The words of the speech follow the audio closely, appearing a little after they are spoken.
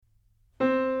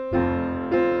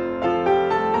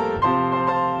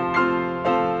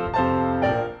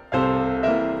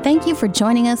you for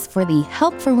joining us for the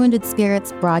Help for Wounded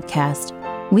Spirits broadcast.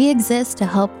 We exist to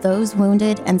help those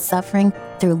wounded and suffering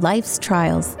through life's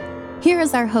trials. Here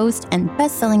is our host and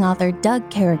best-selling author,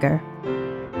 Doug Carriger.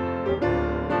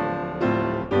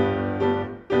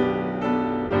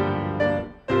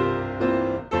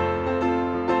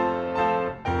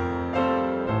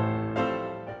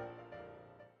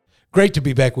 Great to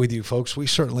be back with you, folks. We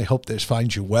certainly hope this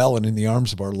finds you well and in the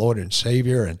arms of our Lord and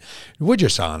Savior. And we're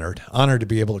just honored to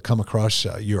be able to come across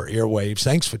your airwaves.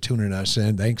 Thanks for tuning us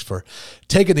in. Thanks for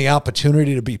taking the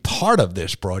opportunity to be part of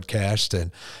this broadcast.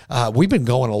 And we've been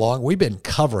going along. We've been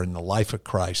covering the life of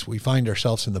Christ. We find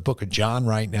ourselves in the book of John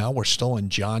right now. We're still in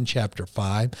John chapter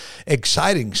 5.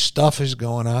 Exciting stuff is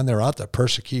going on. They're out to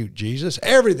persecute Jesus.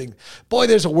 Everything. Boy,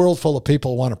 there's a world full of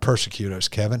people who want to persecute us,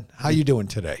 Kevin. How you doing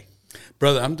today?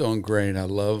 Brother, I'm doing great. I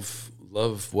love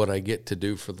what I get to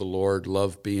do for the Lord.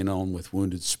 Love being on with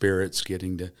Wounded Spirits,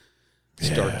 getting to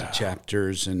start the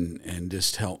chapters and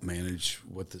just help manage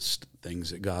what the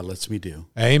things that God lets me do.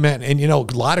 Amen. And, a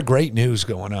lot of great news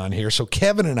going on here. So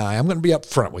Kevin and I'm going to be up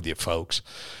front with you, folks.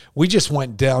 We just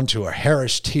went down to a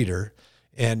Harris Teeter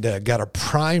and got a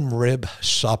prime rib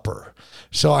supper.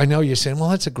 So I know you're saying,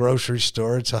 well, it's a grocery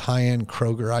store. It's a high-end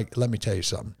Kroger. Let me tell you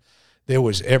something. There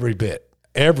was every bit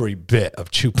of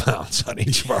 2 pounds on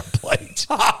each of our plates.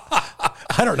 I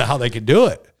don't know how they could do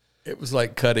it. It was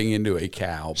like cutting into a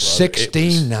cow, brother.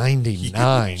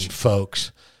 $16.99,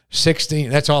 folks. 16.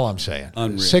 That's all I'm saying.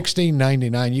 Unreal.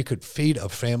 $16.99. You could feed a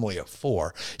family of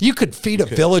 4. You could feed a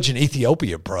village in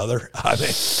Ethiopia, brother. I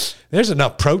mean, there's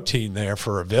enough protein there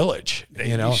for a village.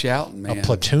 You shouting, man. A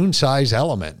platoon-size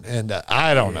element. And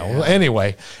I don't know.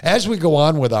 Anyway, as we go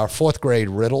on with our 4th grade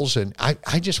riddles, and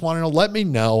I just want to know, let me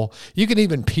know. You can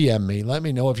even PM me. Let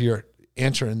me know if you're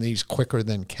answering these quicker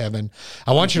than Kevin.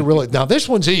 I want you to really, now this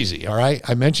one's easy, all right?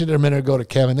 I mentioned it a minute ago to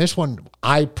Kevin. This one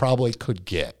I probably could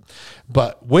get.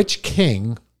 But which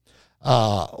king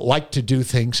liked to do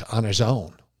things on his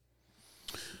own?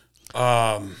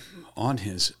 On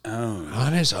his own.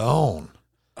 On his own.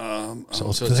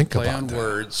 So think it's a play about on that.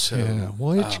 words. So,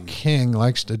 Which king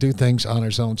likes to do things on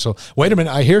his own? So wait a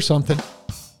minute, I hear something.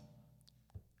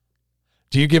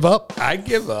 Do you give up? I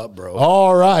give up, bro.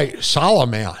 All right,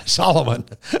 Solomon. Solomon.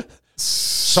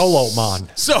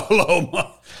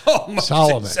 Oh, my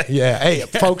Solomon. Yeah. Hey,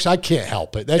 folks, I can't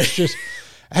help it. That's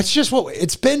just what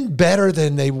it's been better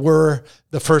than they were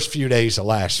the first few days of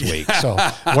last week. So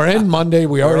we're in Monday.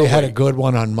 We already had a good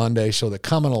one on Monday, so they're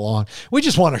coming along. We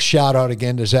just want to shout out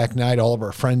again to Zach Knight, all of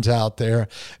our friends out there.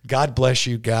 God bless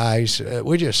you guys.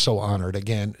 We're just so honored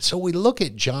again. So we look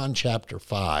at John chapter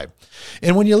 5.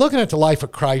 And when you're looking at the life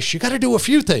of Christ, you got to do a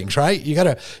few things, right? You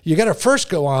got to first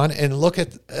go on and look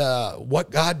at what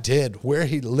God did, where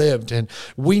he lived. And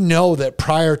we know that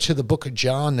prior to the book of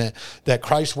John that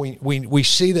Christ, we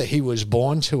see that he was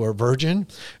born to a virgin.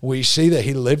 We see that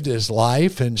he lived his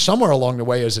life, and somewhere along the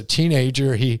way as a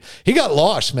teenager, he got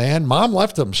lost, man. Mom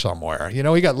left him somewhere. He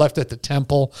got left at the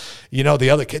temple. The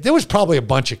other kid, there was probably a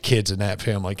bunch of kids in that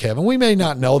family, Kevin. We may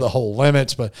not know the whole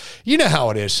limits, but you know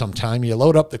how it is sometimes. You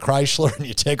load up the Chrysler and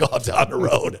you take off down the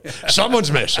road.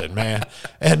 Someone's missing, man.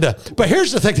 And but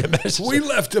here's the thing that misses. We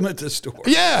left him at the store.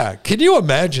 Yeah. Can you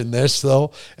imagine this,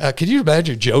 though? Can you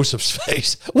imagine Joseph's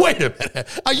face? Wait a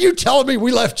minute. Are you telling me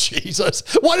we left Jesus?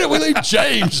 Why didn't we leave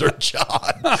James or John?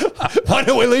 Why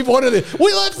didn't we leave one of the?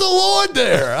 We left the Lord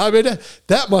there. I mean,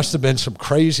 that must have been some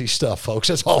crazy stuff, folks.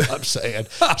 That's all I'm saying.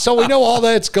 So we know all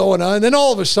that's going on. And then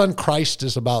all of a sudden, Christ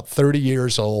is about 30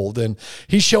 years old, and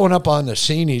he's showing up on the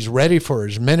scene. He's ready for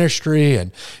his ministry,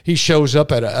 and he shows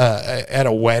up at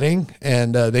a wedding,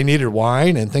 and they needed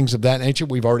wine and things of that nature.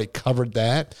 We've already covered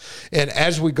that. And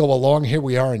as we go along, here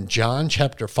we are in John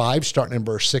chapter 5, starting in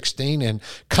verse 16, and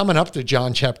coming up to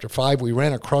John chapter 5, we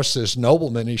ran across this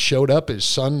nobleman. He showed up. His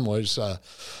son was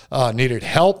needed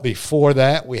help. Before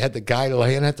that, we had the guy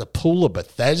laying at the pool of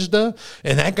Bethesda,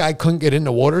 and that guy couldn't get in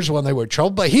the waters when they were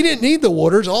troubled, but he didn't need the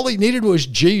waters. All he needed was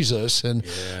Jesus, and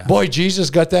boy,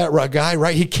 Jesus got that guy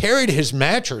right. He carried his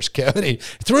mattress, Kevin. He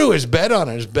threw his bed on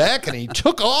his back, and he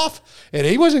took off, and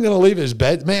he wasn't going to leave his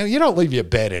bed. Man, you don't leave your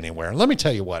bed anywhere. And let me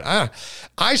tell you what,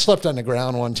 I slept on the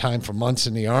ground one time for months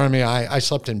in the Army. I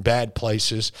slept in bad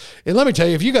places, and let me tell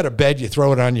you, if you got a bed, you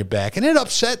throw it on your back, and it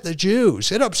upset the Jew.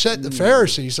 Jews. It upset the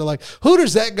Pharisees. They're like, who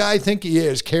does that guy think he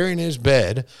is carrying his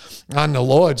bed on the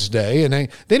Lord's day? And they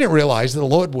didn't realize that the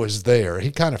Lord was there.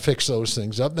 He kind of fixed those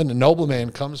things up. Then the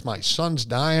nobleman comes, my son's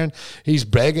dying. He's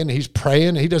begging, he's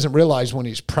praying. He doesn't realize when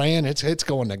he's praying, it's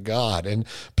going to God. And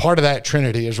part of that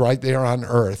Trinity is right there on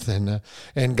earth.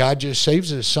 And God just saves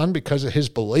his son because of his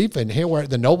belief. And here where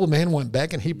the nobleman went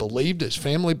back and he believed, his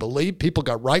family believed, people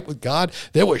got right with God.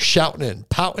 They were shouting and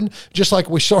pouting, just like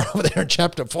we saw over there in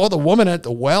chapter 4, the woman at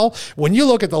the well. When you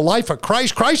look at the life of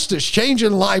Christ, Christ is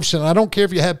changing lives. And I don't care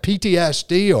if you have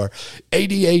PTSD or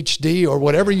ADHD or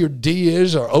whatever your D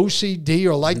is, or OCD,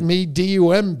 or like me,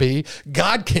 DUMB,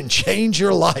 God can change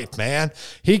your life, man.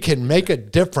 He can make a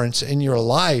difference in your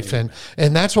life. And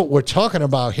that's what we're talking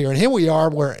about here. And here we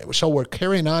are, so we're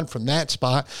carrying on from that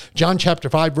spot. John chapter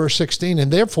 5, verse 16,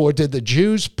 and therefore did the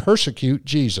Jews persecute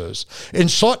Jesus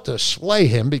and sought to slay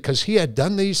him because he had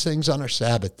done these things on a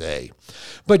Sabbath day.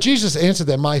 But Jesus answered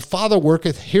them, my Father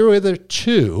worketh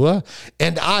hitherto,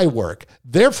 and I work.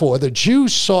 Therefore the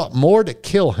Jews sought more to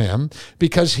kill him,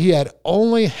 because he not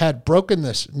only had broken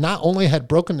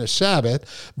the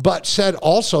Sabbath, but said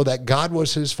also that God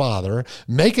was his Father,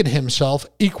 making himself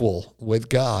equal with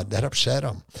God. That upset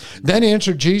him. Then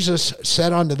answered Jesus,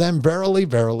 said unto them, verily,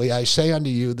 verily, I say unto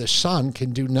you, the Son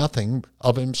can do nothing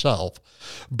of himself,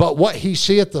 but what he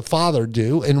seeth the Father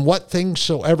do, and what things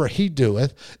soever he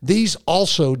doeth, these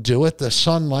also doeth the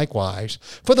Son likewise.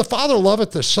 For the Father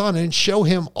loveth the Son, and show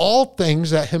him all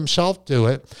things that himself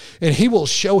doeth, and he will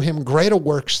show him greater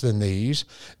works than these,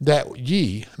 that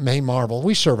ye may marvel.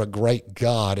 We serve a great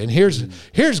God. And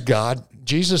here's God,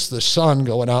 Jesus the Son,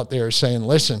 going out there saying,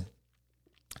 listen,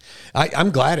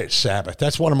 I'm glad it's Sabbath.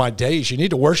 That's one of my days. You need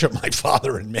to worship my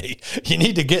Father and me. You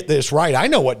need to get this right. I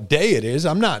know what day it is.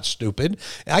 I'm not stupid.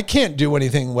 I can't do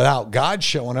anything without God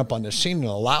showing up on the scene and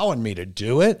allowing me to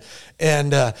do it.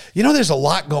 And, there's a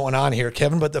lot going on here,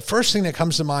 Kevin, but the first thing that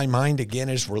comes to my mind again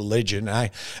is religion.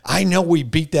 I know we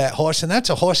beat that horse, and that's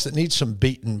a horse that needs some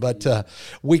beating, but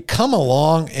we come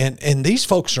along, and these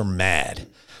folks are mad.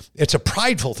 It's a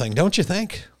prideful thing, don't you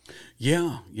think?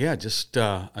 Yeah. Just,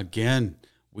 again,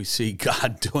 we see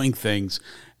God doing things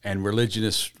and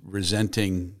religionists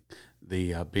resenting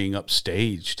the being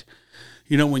upstaged.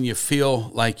 When you feel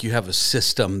like you have a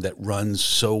system that runs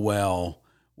so well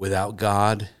without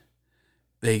God,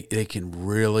 they can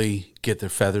really get their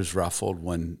feathers ruffled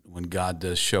when God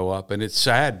does show up. And it's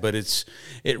sad, but it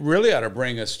really ought to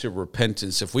bring us to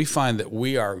repentance. If we find that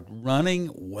we are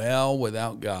running well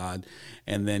without God,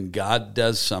 and then God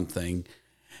does something,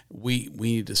 we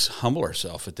need to humble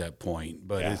ourselves at that point.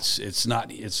 But yeah. It's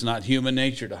not human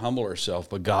nature to humble ourselves,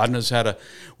 but God knows how to.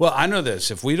 Well, I know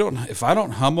this: if I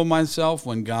don't humble myself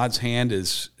when God's hand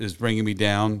is bringing me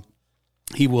down,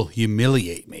 He will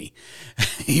humiliate me.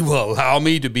 He will allow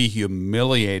me to be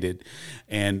humiliated.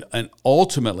 And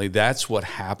ultimately, that's what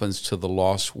happens to the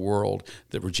lost world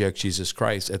that rejects Jesus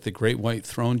Christ. At the great white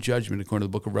throne judgment, according to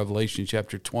the book of Revelation,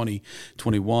 chapter 20,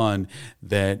 21,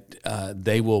 that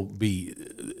they will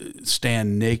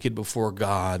stand naked before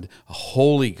God, a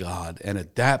holy God. And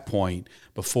at that point,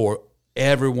 before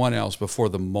everyone else, before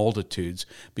the multitudes,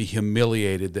 be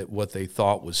humiliated that what they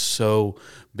thought was so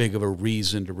big of a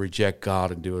reason to reject God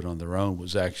and do it on their own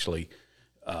was actually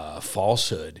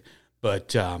falsehood.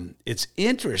 But it's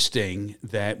interesting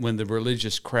that when the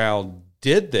religious crowd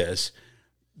did this,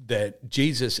 that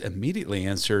Jesus immediately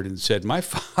answered and said, my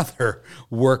Father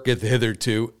worketh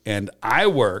hitherto, and I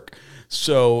work.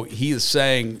 So he is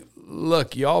saying,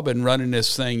 look, y'all been running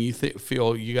this thing. You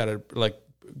feel you got to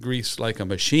grease like a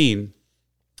machine.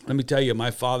 Let me tell you,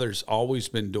 my Father's always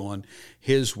been doing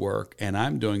his work, and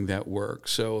I'm doing that work.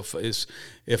 So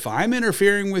if I'm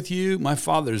interfering with you, my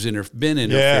Father's been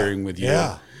interfering with you.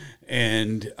 Yeah.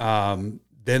 And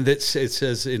then it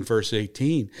says in verse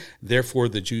 18, therefore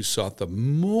the Jews sought the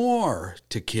more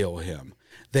to kill him.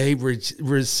 They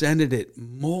resented it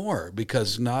more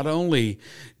because not only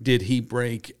did he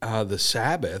break the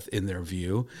Sabbath in their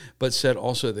view, but said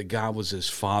also that God was his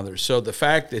Father. So the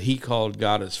fact that he called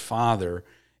God his Father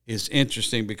is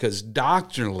interesting because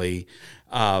doctrinally,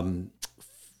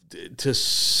 to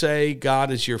say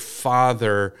God is your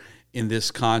Father in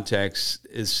this context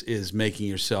is making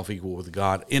yourself equal with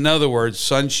God. In other words,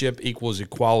 sonship equals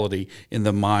equality in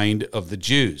the mind of the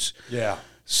Jews. Yeah.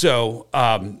 So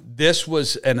this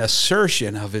was an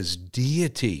assertion of his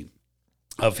deity,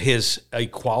 of his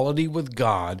equality with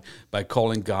God by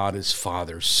calling God his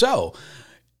Father. So,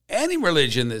 any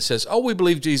religion that says, oh, we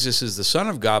believe Jesus is the Son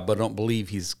of God, but don't believe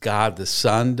he's God the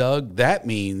Son, Doug, that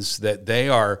means that they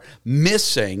are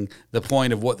missing the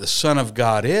point of what the Son of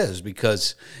God is,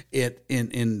 because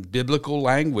in biblical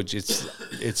language,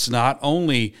 it's not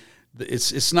only...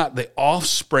 It's not the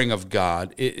offspring of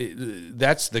God.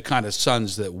 That's the kind of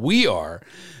sons that we are.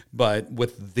 But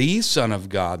with the Son of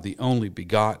God, the only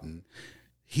begotten,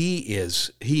 he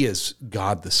is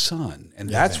God the Son. And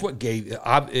that's what gave,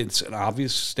 it's an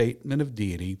obvious statement of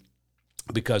deity,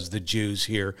 because the Jews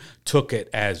here took it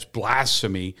as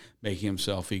blasphemy, making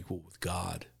himself equal with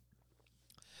God.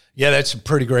 Yeah, that's some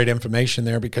pretty great information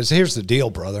there, because here's the deal,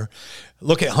 brother.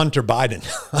 Look at Hunter Biden.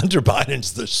 Hunter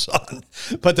Biden's the son.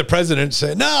 But the president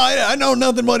said, no, I know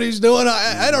nothing what he's doing.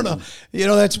 I don't know. You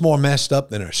know, that's more messed up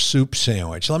than a soup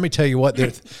sandwich. Let me tell you what,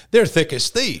 they're thick as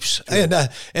thieves. And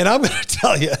I'm going to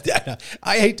tell you,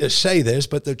 I hate to say this,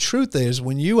 but the truth is,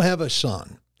 when you have a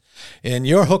son, and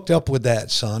you're hooked up with that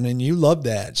son, and you love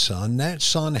that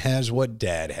son has what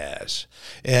dad has.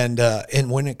 And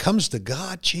when it comes to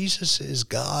God, Jesus is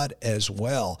God as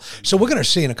well. So we're going to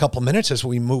see in a couple minutes, as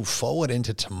we move forward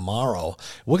into tomorrow,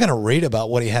 we're going to read about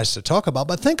what he has to talk about.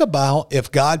 But think about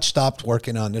if God stopped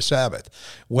working on the Sabbath.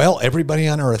 Well, everybody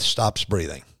on earth stops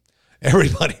breathing.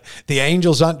 Everybody, the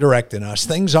angels aren't directing us.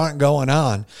 Things aren't going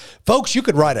on. Folks, you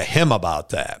could write a hymn about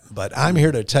that, but I'm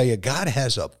here to tell you, God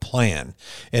has a plan,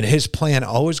 and his plan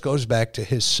always goes back to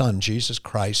his son, Jesus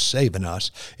Christ, saving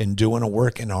us and doing a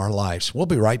work in our lives. We'll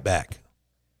be right back.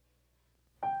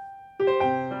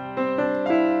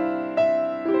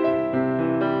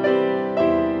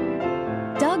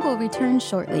 Doug will return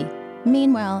shortly.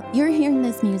 Meanwhile, you're hearing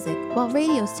this music while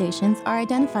radio stations are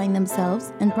identifying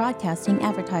themselves and broadcasting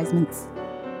advertisements.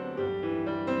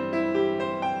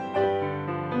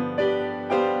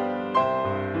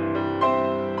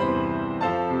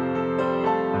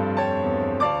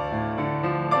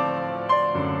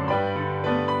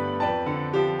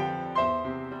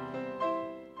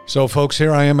 So, folks,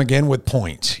 here I am again with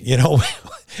points. You know,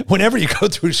 whenever you go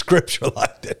through scripture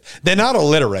like that, they're not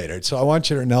alliterated. So I want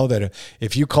you to know that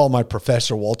if you call my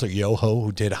professor, Walter Yoho,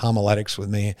 who did homiletics with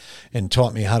me and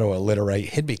taught me how to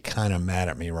alliterate, he'd be kind of mad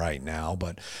at me right now.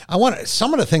 But I want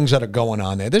some of the things that are going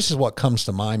on there. This is what comes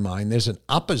to my mind. There's an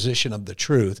opposition of the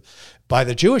truth by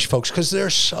the Jewish folks, because they're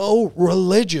so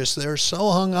religious. They're so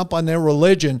hung up on their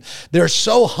religion. They're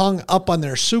so hung up on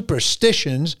their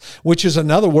superstitions, which is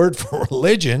another word for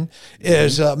religion,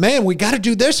 is, man, we got to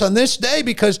do this on this day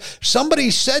because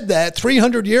somebody said that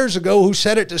 300 years ago, who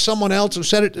said it to someone else, who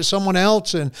said it to someone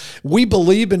else. And we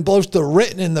believe in both the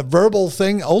written and the verbal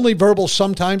thing, only verbal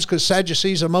sometimes, because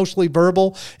Sadducees are mostly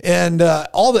verbal. And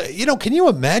all the, you know, can you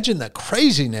imagine the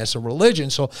craziness of religion?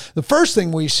 So the first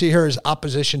thing we see here is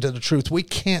opposition to the truth. We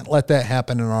can't let that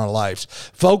happen in our lives.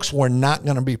 Folks, we're not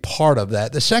going to be part of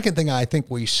that. The second thing I think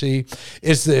we see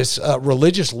is this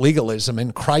religious legalism,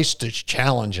 and Christ is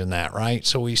challenging that, right?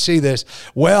 So we see this,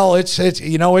 well, it's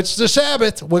you know, it's the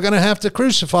Sabbath. We're going to have to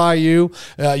crucify you.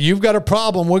 You've got a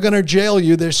problem. We're going to jail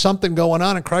you. There's something going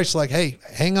on. And Christ's like, hey,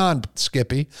 hang on,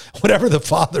 Skippy. Whatever the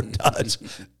Father does,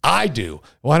 I do.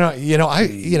 Why not?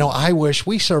 I wish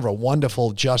we serve a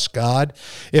wonderful, just God.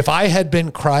 If I had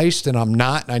been Christ, and I'm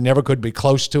not, and I never could be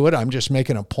close to it, I'm just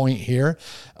making a point here.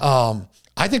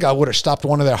 I think I would have stopped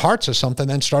one of their hearts or something,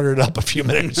 then started it up a few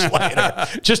minutes later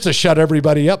just to shut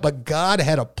everybody up. But God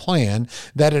had a plan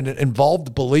that it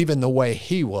involved believing the way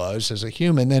he was as a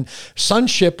human. Then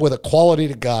sonship with equality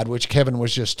to God, which Kevin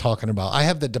was just talking about. I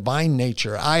have the divine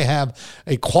nature. I have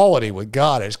equality with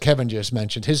God, as Kevin just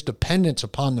mentioned, his dependence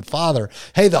upon the Father.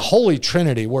 Hey, the Holy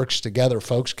Trinity works together,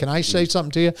 folks. Can I say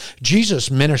something to you?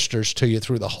 Jesus ministers to you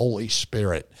through the Holy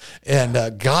Spirit.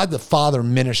 And God the Father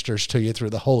ministers to you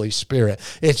through the Holy Spirit.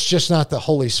 It's just not the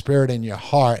Holy Spirit in your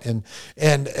heart.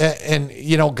 And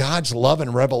you know, God's love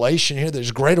and revelation here,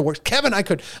 there's greater works. Kevin, I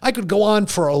could go on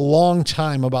for a long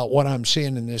time about what I'm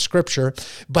seeing in this scripture,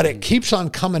 but it keeps on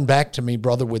coming back to me,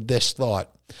 brother, with this thought.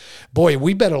 Boy,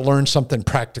 we better learn something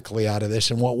practically out of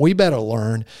this. And what we better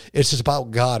learn is it's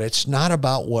about God. It's not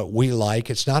about what we like.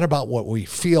 It's not about what we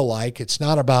feel like. It's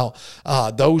not about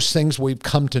those things we've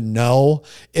come to know.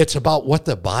 It's about what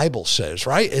the Bible says,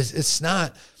 right? It's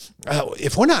not...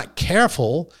 if we're not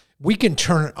careful, we can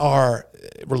turn our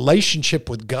relationship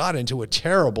with God into a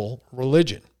terrible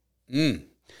religion.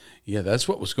 Yeah, that's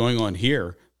what was going on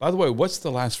here. By the way, what's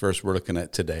the last verse we're looking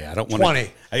at today? I don't want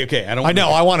 20. Okay, I know.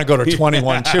 I want to go to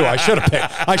 21 too. I should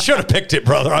have picked it,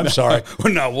 brother. I'm sorry.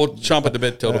 No, we'll chomp at the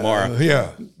bit till tomorrow.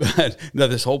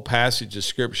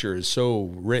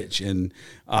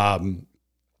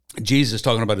 Jesus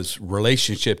talking about his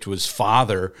relationship to his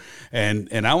Father, and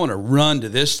I want to run to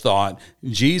this thought.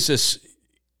 Jesus,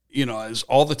 as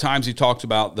all the times he talked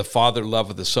about the Father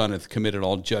loveth the Son, hath committed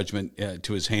all judgment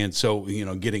to his hand. So,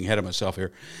 getting ahead of myself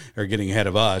here, or getting ahead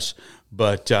of us,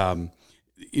 but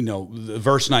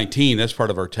verse 19, that's part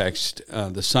of our text.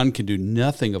 The Son can do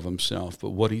nothing of himself, but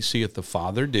what he seeth the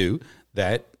Father do,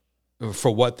 that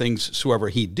for what things soever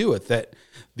he doeth, that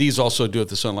these also doeth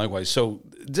the Son likewise. So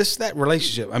just that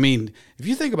relationship. I mean, if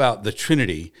you think about the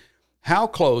Trinity, how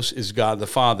close is God the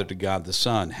Father to God the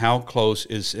Son? How close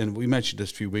is, and we mentioned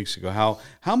this a few weeks ago,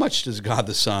 how much does God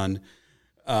the Son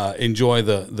enjoy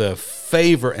the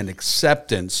favor and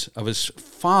acceptance of his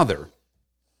Father?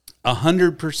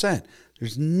 100%.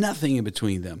 There's nothing in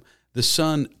between them. The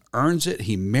Son earns it.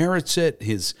 He merits it.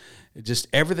 Just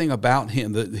everything about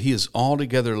him, he is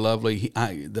altogether lovely.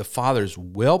 The Father is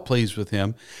well pleased with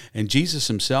him. And Jesus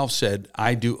himself said,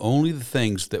 I do only the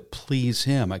things that please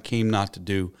him. I came not to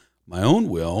do my own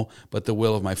will, but the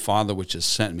will of my Father which has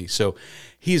sent me. So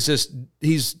he's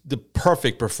the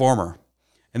perfect performer.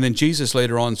 And then Jesus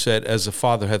later on said, as the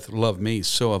Father hath loved me,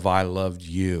 so have I loved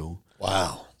you.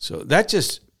 Wow. So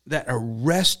that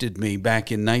arrested me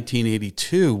back in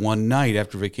 1982, one night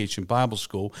after Vacation Bible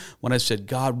School, when I said,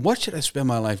 God, what should I spend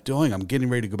my life doing? I'm getting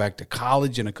ready to go back to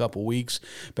college in a couple weeks,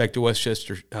 back to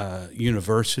Westchester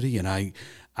University, and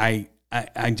I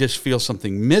just feel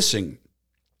something missing.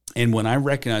 And when I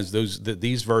recognized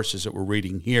these verses that we're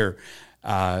reading here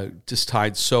just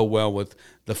tied so well with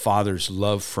the Father's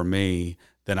love for me,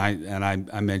 then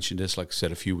I mentioned this, like I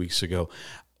said, a few weeks ago.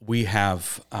 We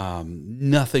have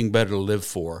nothing better to live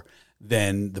for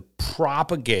than to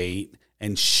propagate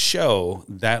and show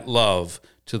that love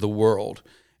to the world.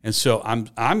 And so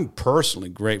I'm personally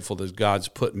grateful that God's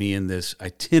put me in this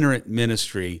itinerant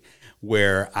ministry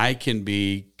where I can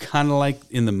be kind of like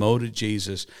in the mode of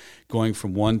Jesus, going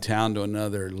from one town to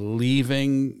another,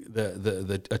 leaving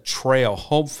a trail,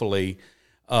 hopefully,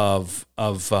 of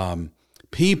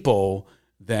people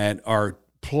that are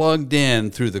plugged in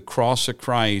through the cross of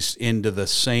Christ into the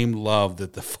same love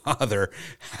that the Father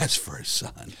has for his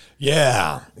Son.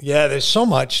 Yeah. There's so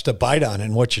much to bite on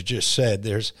in what you just said.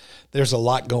 There's a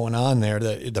lot going on there.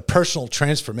 The personal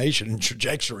transformation and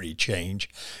trajectory change,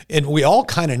 and we all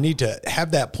kind of need to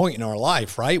have that point in our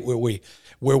life, right, where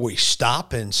we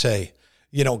stop and say,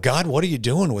 God, what are you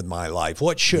doing with my life?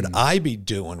 What should I be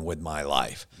doing with my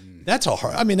life? That's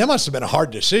that must have been a hard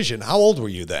decision. How old were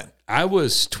you then? I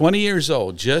was 20 years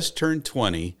old, just turned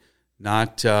 20.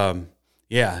 I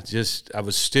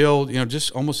was still,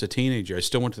 just almost a teenager. I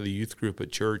still went to the youth group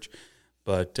at church,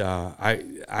 but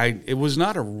it was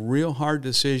not a real hard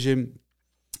decision.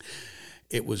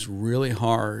 It was really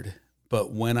hard,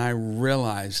 but when I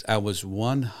realized I was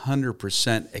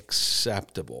 100%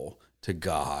 acceptable to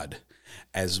God,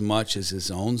 as much as his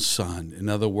own Son. In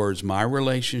other words, my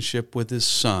relationship with his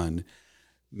Son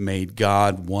made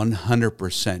God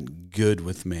 100% good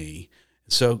with me.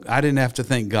 So I didn't have to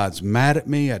think God's mad at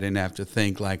me. I didn't have to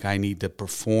think like I need to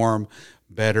perform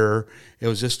better. It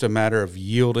was just a matter of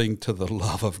yielding to the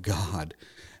love of God.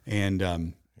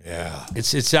 And it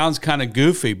sounds kind of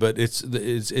goofy, but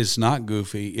it's not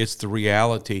goofy. It's the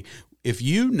reality. If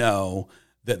you know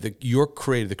that your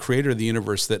creator, the creator of the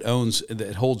universe that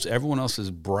holds everyone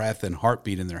else's breath and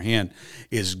heartbeat in their hand,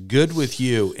 is good with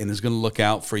you and is going to look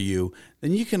out for you,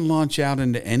 then you can launch out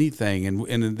into anything.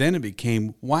 And then it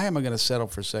became, why am I going to settle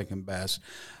for second best?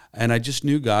 And I just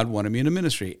knew God wanted me in a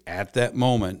ministry at that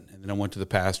moment. And then I went to the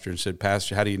pastor and said,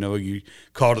 Pastor, how do you know you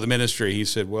called to the ministry? He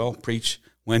said, well, preach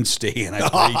Wednesday. And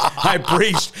I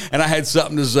preached, and I had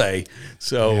something to say.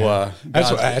 So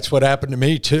that's what happened to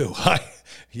me too.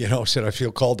 Said I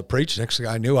feel called to preach. Next thing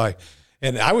I knew, I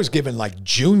was given like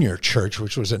junior church,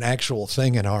 which was an actual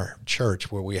thing in our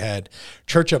church where we had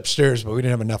church upstairs, but we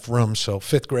didn't have enough room. So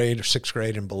 5th grade or 6th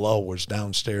grade and below was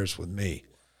downstairs with me.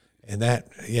 And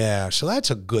so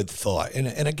that's a good thought.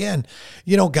 And again,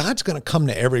 God's going to come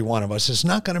to every one of us. It's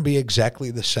not going to be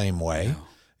exactly the same way.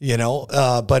 No.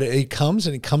 But he comes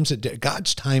at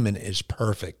God's timing is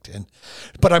perfect.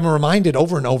 But I'm reminded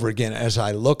over and over again as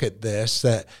I look at this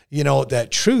that, that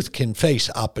truth can face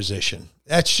opposition.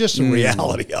 That's just the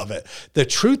reality of it. The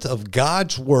truth of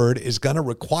God's word is going to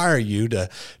require you to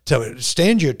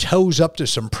stand your toes up to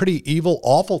some pretty evil,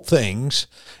 awful things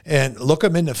and look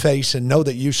them in the face and know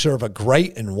that you serve a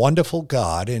great and wonderful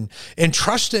God and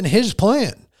trust in his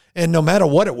plan. And no matter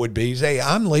what it would be, say,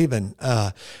 I'm leaving.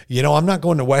 I'm not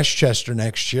going to Westchester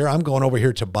next year. I'm going over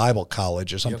here to Bible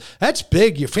college or something. Yep. That's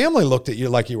big. Your family looked at you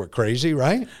like you were crazy,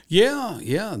 right?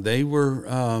 Yeah. They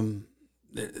were.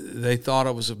 They thought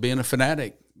I was being a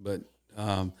fanatic, but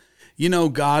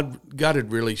God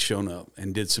had really shown up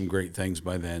and did some great things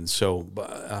by then. So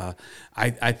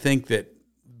I think that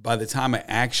by the time I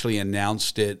actually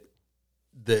announced it,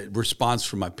 the response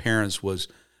from my parents was,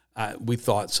 we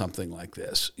thought something like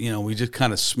this. We just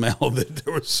kind of smelled that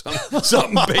there was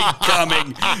something big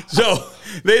coming. So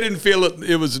they didn't feel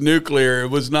it was nuclear. It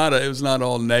was not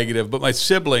all negative. But my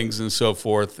siblings and so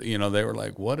forth, they were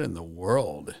like, "What in the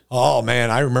world?" Oh man,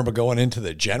 I remember going into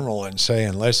the general and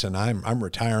saying, "Listen, I'm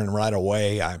retiring right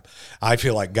away. I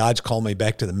feel like God's called me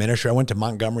back to the ministry." I went to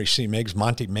Montgomery C. Meigs,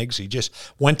 Monty Meigs. He just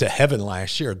went to heaven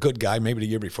last year. A good guy, maybe the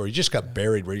year before. He just got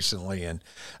buried recently, and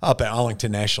up at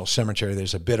Arlington National Cemetery,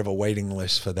 there's a bit of a waiting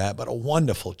list for that, but a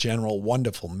wonderful general,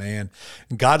 wonderful man,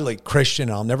 godly Christian.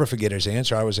 I'll never forget his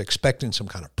answer. I was expecting some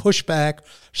kind of pushback,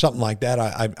 something like that.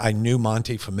 I knew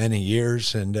Monty for many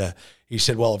years, and he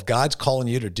said, "Well, if God's calling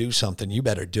you to do something, you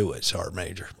better do it, Sergeant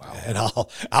Major." Wow. And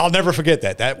I'll never forget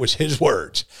that. That was his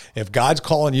words. If God's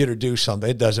calling you to do something,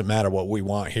 it doesn't matter what we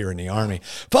want here in the Army.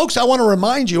 Folks, I want to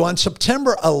remind you, on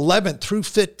September 11th through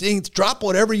 15th, drop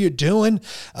whatever you're doing,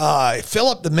 fill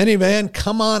up the minivan,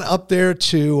 come on up there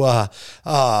to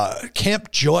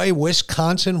Camp Joy,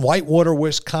 Wisconsin, Whitewater,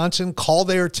 Wisconsin. Call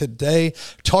there today.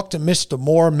 Talk to Mr.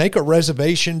 Moore. Make a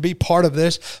reservation. Be part of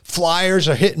this. Flyers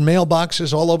are hitting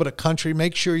mailboxes all over the country.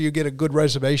 Make sure you get a good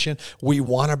reservation. We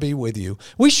want to be with you.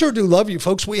 We sure do love you,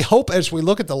 folks. We hope as we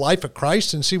look at the life of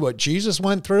Christ and see what Jesus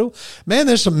went through, man,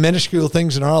 there's some minuscule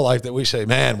things in our life that we say,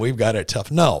 man, we've got it tough.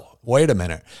 No, wait a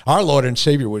minute. Our Lord and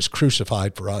Savior was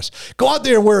crucified for us. Go out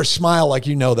there and wear a smile like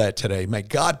you know that today. May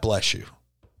God bless you.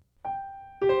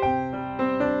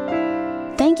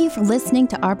 Thank you for listening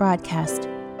to our broadcast.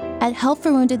 At Help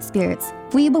for Wounded Spirits,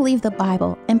 we believe the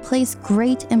Bible and place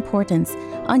great importance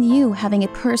on you having a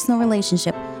personal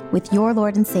relationship with your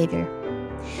Lord and Savior.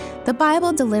 The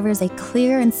Bible delivers a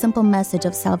clear and simple message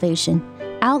of salvation,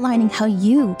 outlining how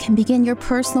you can begin your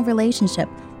personal relationship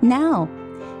now.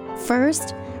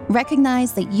 First,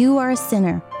 recognize that you are a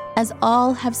sinner, as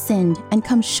all have sinned and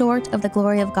come short of the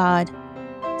glory of God.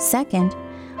 Second,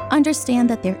 understand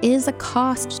that there is a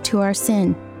cost to our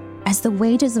sin, as the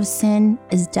wages of sin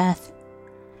is death.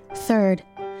 Third,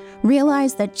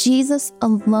 realize that Jesus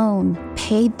alone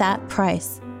paid that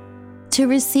price. To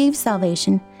receive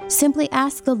salvation, simply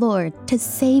ask the Lord to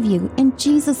save you in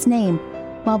Jesus' name,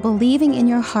 while believing in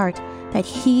your heart that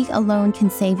He alone can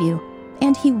save you,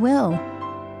 and He will.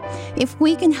 If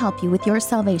we can help you with your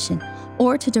salvation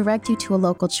or to direct you to a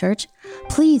local church,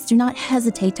 please do not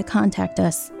hesitate to contact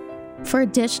us. For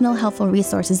additional helpful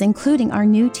resources, including our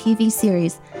new TV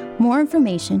series, more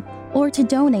information, or to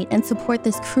donate and support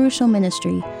this crucial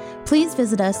ministry, please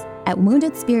visit us at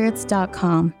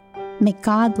woundedspirits.com. May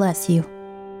God bless you.